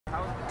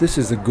This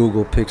is the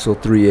Google Pixel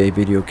 3a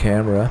video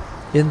camera.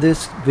 In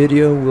this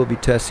video, we'll be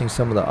testing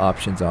some of the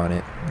options on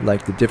it,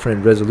 like the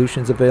different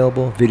resolutions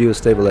available, video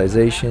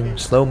stabilization,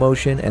 slow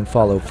motion, and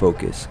follow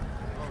focus.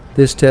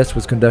 This test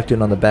was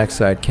conducted on the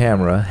backside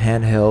camera,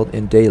 handheld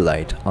in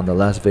daylight on the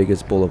Las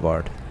Vegas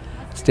Boulevard.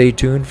 Stay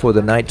tuned for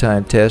the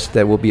nighttime test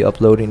that we'll be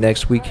uploading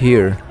next week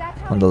here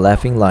on the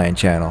Laughing Lion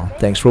channel.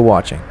 Thanks for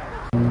watching.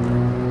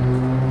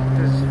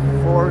 This is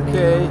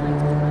 4K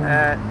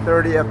at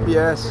 30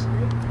 FPS.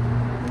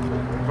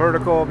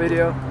 Vertical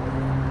video.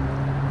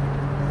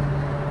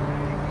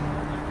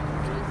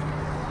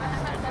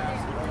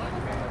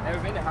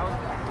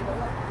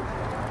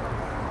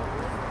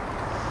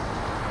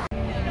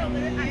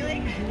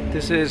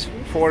 This is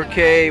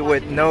 4K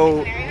with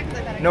no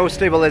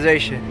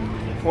stabilization.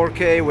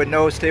 4K with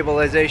no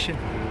stabilization.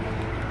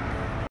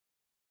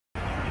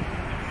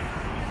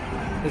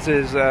 This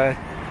is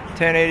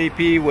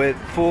 1080p with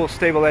full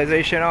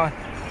stabilization on.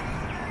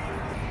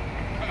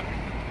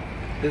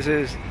 This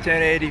is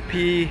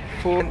 1080p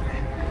full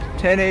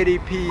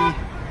 1080p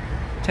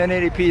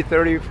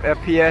 30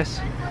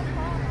 FPS.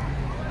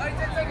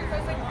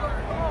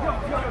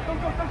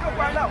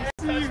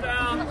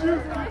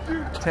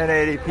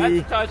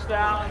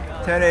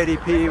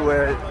 1080p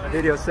with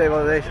video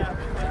stabilization.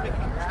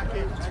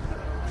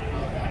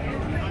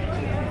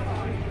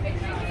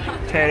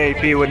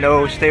 1080p with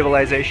no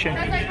stabilization.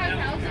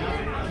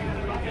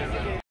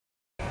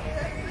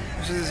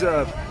 This is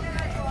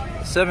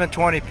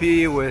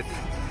 720p with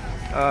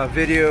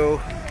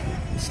video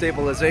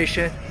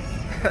stabilization.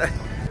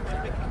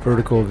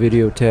 Vertical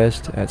video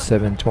test at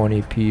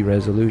 720p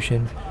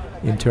resolution.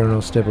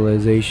 Internal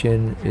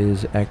stabilization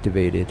is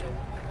activated.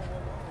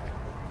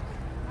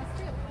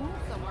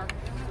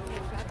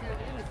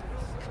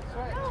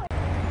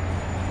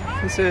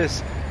 This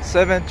is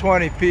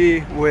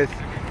 720p with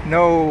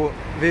no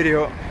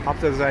video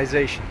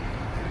optimization,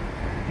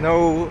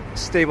 no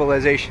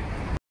stabilization.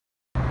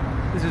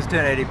 This is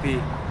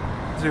 1080p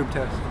zoom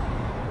test.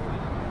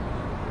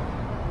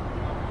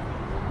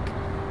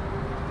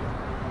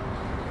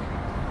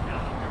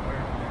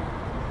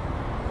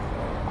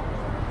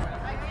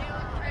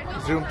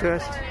 Zoom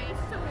test.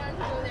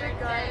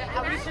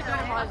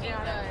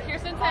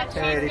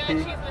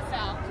 1080p.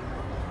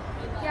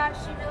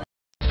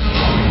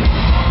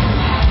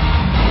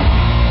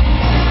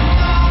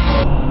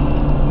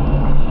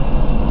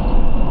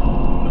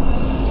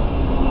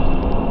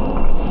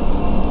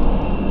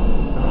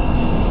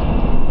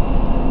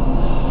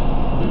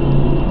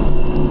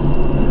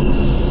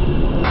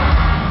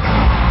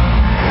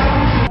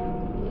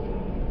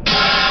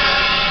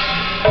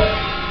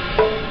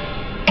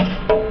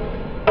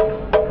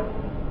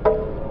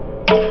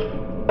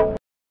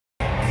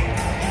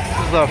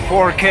 The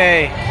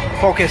 4K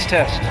focus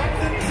test.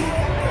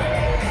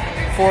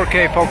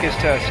 4K focus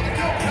test.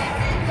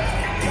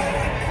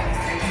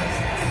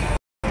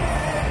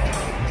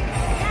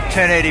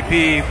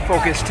 1080p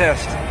focus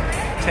test.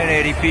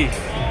 1080p.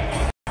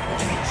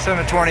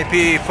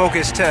 720p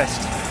focus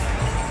test.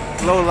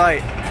 Low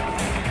light.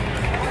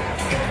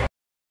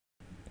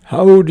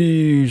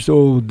 Howdy,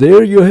 so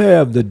there you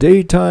have the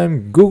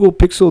daytime Google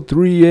Pixel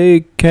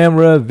 3a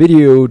camera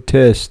video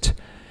test.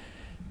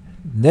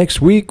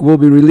 Next week we'll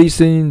be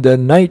releasing the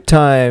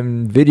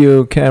nighttime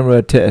video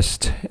camera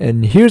test.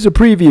 And here's a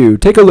preview.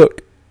 Take a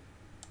look.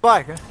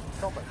 Bike.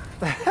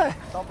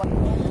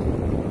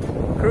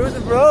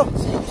 Cruising, bro.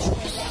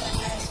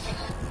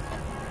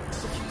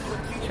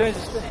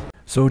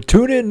 So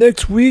tune in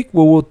next week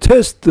where we'll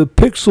test the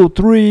Pixel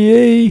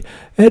 3a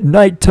at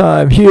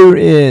nighttime here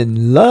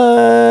in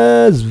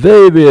Las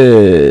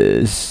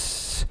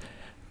Vegas.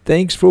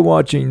 Thanks for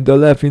watching the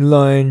Laughing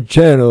Lion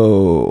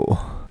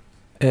channel.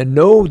 And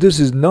no, this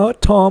is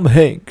not Tom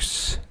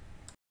Hanks.